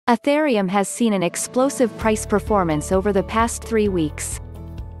Ethereum has seen an explosive price performance over the past 3 weeks.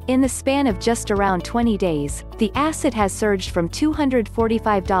 In the span of just around 20 days, the asset has surged from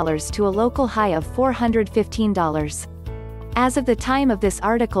 $245 to a local high of $415. As of the time of this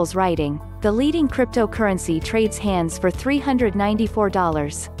article's writing, the leading cryptocurrency trades hands for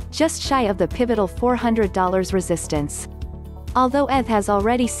 $394, just shy of the pivotal $400 resistance. Although ETH has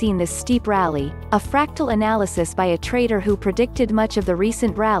already seen this steep rally, a fractal analysis by a trader who predicted much of the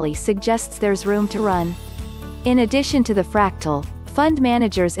recent rally suggests there's room to run. In addition to the fractal, fund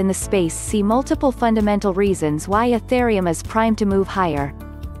managers in the space see multiple fundamental reasons why Ethereum is primed to move higher.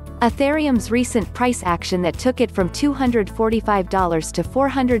 Ethereum's recent price action that took it from $245 to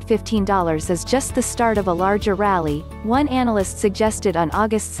 $415 is just the start of a larger rally, one analyst suggested on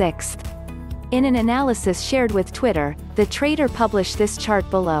August 6. In an analysis shared with Twitter, the trader published this chart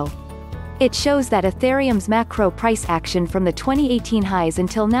below. It shows that Ethereum's macro price action from the 2018 highs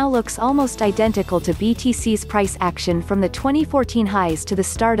until now looks almost identical to BTC's price action from the 2014 highs to the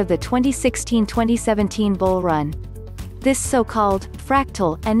start of the 2016-2017 bull run. This so-called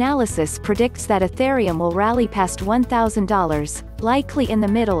fractal analysis predicts that Ethereum will rally past $1,000, likely in the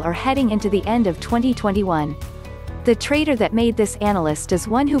middle or heading into the end of 2021. The trader that made this analyst is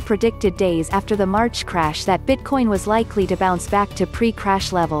one who predicted days after the March crash that Bitcoin was likely to bounce back to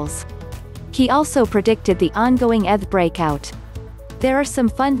pre-crash levels. He also predicted the ongoing ETH breakout. There are some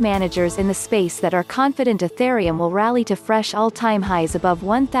fund managers in the space that are confident Ethereum will rally to fresh all-time highs above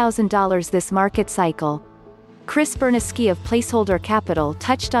 $1,000 this market cycle. Chris Bernanke of Placeholder Capital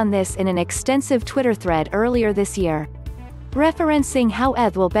touched on this in an extensive Twitter thread earlier this year. Referencing how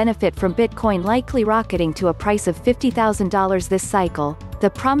ETH will benefit from Bitcoin likely rocketing to a price of $50,000 this cycle, the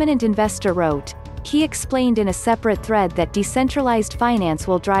prominent investor wrote, he explained in a separate thread that decentralized finance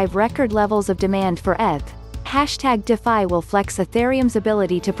will drive record levels of demand for ETH. #DeFi will flex Ethereum's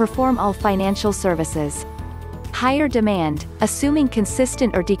ability to perform all financial services. Higher demand, assuming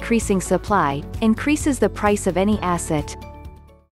consistent or decreasing supply, increases the price of any asset.